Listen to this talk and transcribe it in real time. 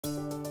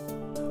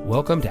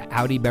Welcome to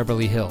Audi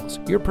Beverly Hills,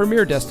 your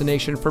premier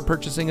destination for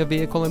purchasing a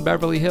vehicle in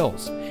Beverly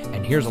Hills.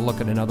 And here's a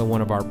look at another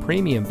one of our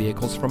premium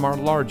vehicles from our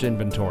large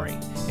inventory.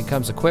 It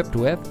comes equipped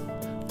with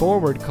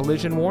forward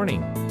collision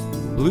warning,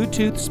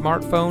 Bluetooth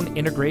smartphone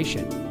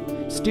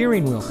integration,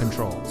 steering wheel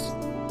controls,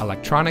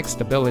 electronic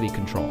stability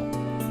control,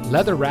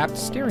 leather-wrapped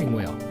steering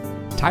wheel,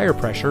 tire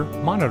pressure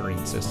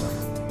monitoring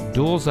system,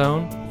 dual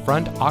zone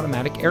front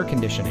automatic air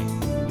conditioning,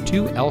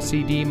 2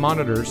 LCD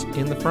monitors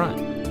in the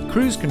front,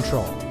 cruise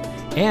control,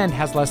 and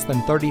has less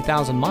than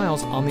 30,000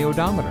 miles on the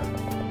odometer.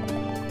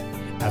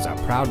 As a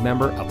proud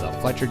member of the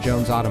Fletcher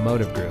Jones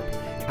Automotive Group,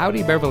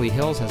 Audi Beverly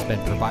Hills has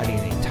been providing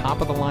a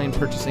top-of-the-line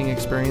purchasing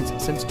experience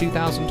since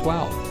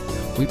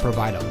 2012. We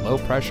provide a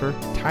low-pressure,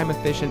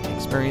 time-efficient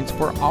experience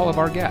for all of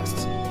our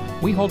guests.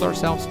 We hold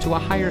ourselves to a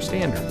higher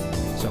standard,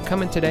 so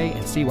come in today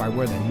and see why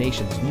we're the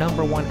nation's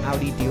 #1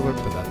 Audi dealer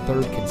for the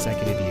 3rd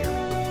consecutive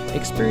year.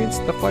 Experience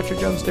the Fletcher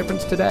Jones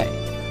difference today.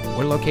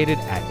 We're located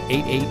at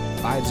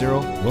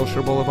 8850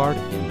 Wilshire Boulevard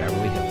in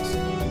Beverly Hills.